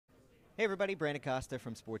Hey everybody, Brandon Costa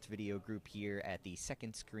from Sports Video Group here at the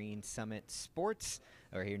Second Screen Summit Sports.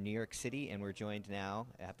 We're here in New York City, and we're joined now,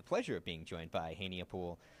 I have the pleasure of being joined by Hania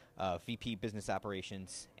Poole, VP Business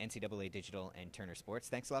Operations, NCAA Digital, and Turner Sports.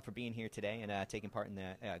 Thanks a lot for being here today and taking part in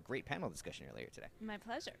the great panel discussion earlier today. My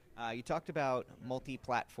pleasure. You talked about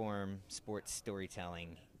multi-platform sports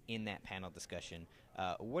storytelling in that panel discussion.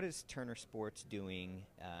 What is Turner Sports doing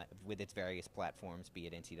with its various platforms, be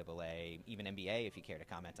it NCAA, even NBA, if you care to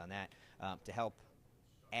comment on that, to help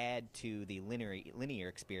add to the linear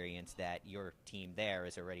experience that your team there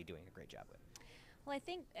is already doing a great job with? Well, I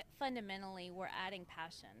think fundamentally we're adding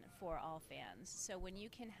passion for all fans. So when you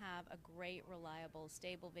can have a great, reliable,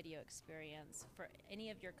 stable video experience for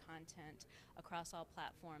any of your content across all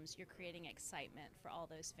platforms, you're creating excitement for all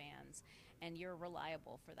those fans, and you're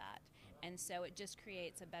reliable for that. And so it just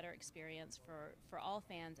creates a better experience for all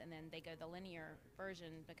fans, and then they go the linear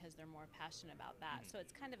version because they're more passionate about that. So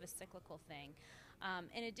it's kind of a cyclical thing.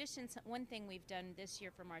 In addition, one thing we've done this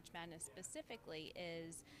year for March Madness specifically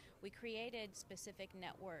is we created specific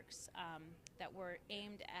networks that were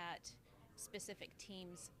aimed at specific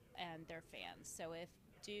teams and their fans. So if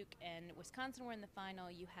Duke and Wisconsin were in the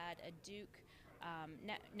final, you had a Duke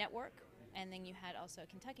network, and then you had also a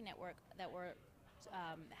Kentucky network that were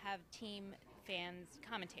have team fans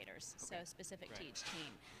commentators, so specific to each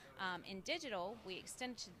team. In digital, we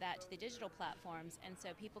extended that to the digital platforms, and so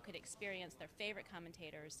people could experience their favorite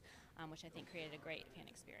commentators, which I think created a great fan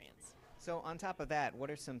experience. So on top of that,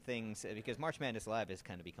 what are some things, because March Madness Live has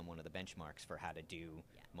kind of become one of the benchmarks for how to do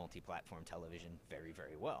multi-platform television very,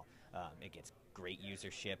 very well. It gets great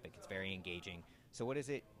usership, it gets very engaging. So what is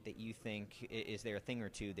it that you think, is there a thing or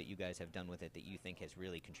two that you guys have done with it that you think has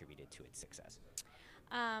really contributed to its success?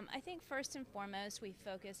 I think first and foremost we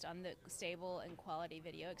focused on the stable and quality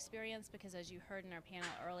video experience, because as you heard in our panel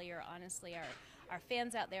earlier, honestly our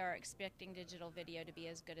fans out there are expecting digital video to be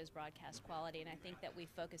as good as broadcast quality, and I think that we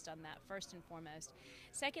focused on that first and foremost.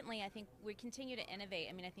 Secondly, I think we continue to innovate.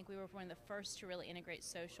 I mean, I think we were one of the first to really integrate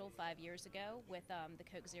social 5 years ago with the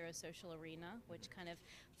Coke Zero Social Arena, which kind of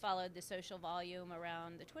followed the social volume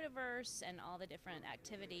around the Twitterverse and all the different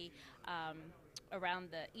activity around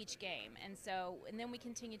each game. And then we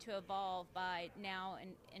continue to evolve by now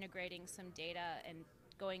integrating some data and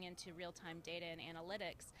going into real-time data and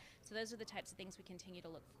analytics. So those are the types of things we continue to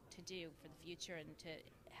look to do for the future and to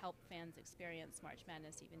help fans experience March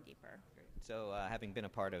Madness even deeper. So having been a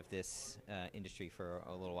part of this industry for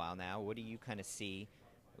a little while now, what do you kind of see,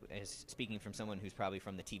 as speaking from someone who's probably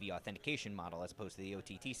from the TV authentication model as opposed to the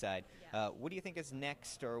OTT side, what do you think is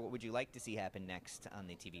next, or what would you like to see happen next on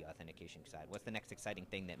the TV authentication side? What's the next exciting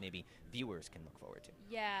thing that maybe viewers can look forward to?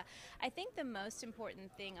 Yeah, I think the most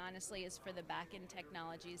important thing, honestly, is for the back-end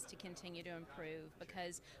technologies to continue to improve,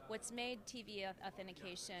 because what's made TV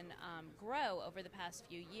authentication grow over the past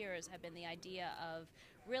few years have been the idea of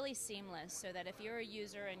really seamless, so that if you're a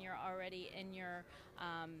user and you're already in your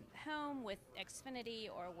home with Xfinity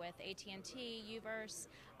or with AT&T Uverse,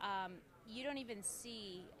 you don't even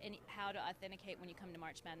see how to authenticate when you come to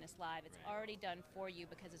March Madness Live. It's already done for you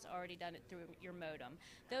because it's already done it through your modem.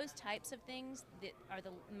 Those types of things that are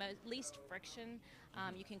the least friction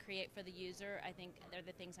you can create for the user, I think they're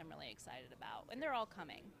the things I'm really excited about. And they're all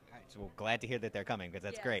coming. All right, so we're glad to hear that they're coming, because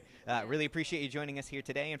that's great. Really appreciate you joining us here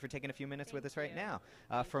today and for taking a few minutes with us right now.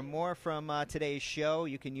 For more from today's show,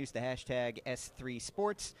 you can use the hashtag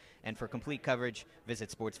S3Sports, and for complete coverage,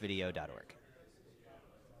 visit sportsvideo.org.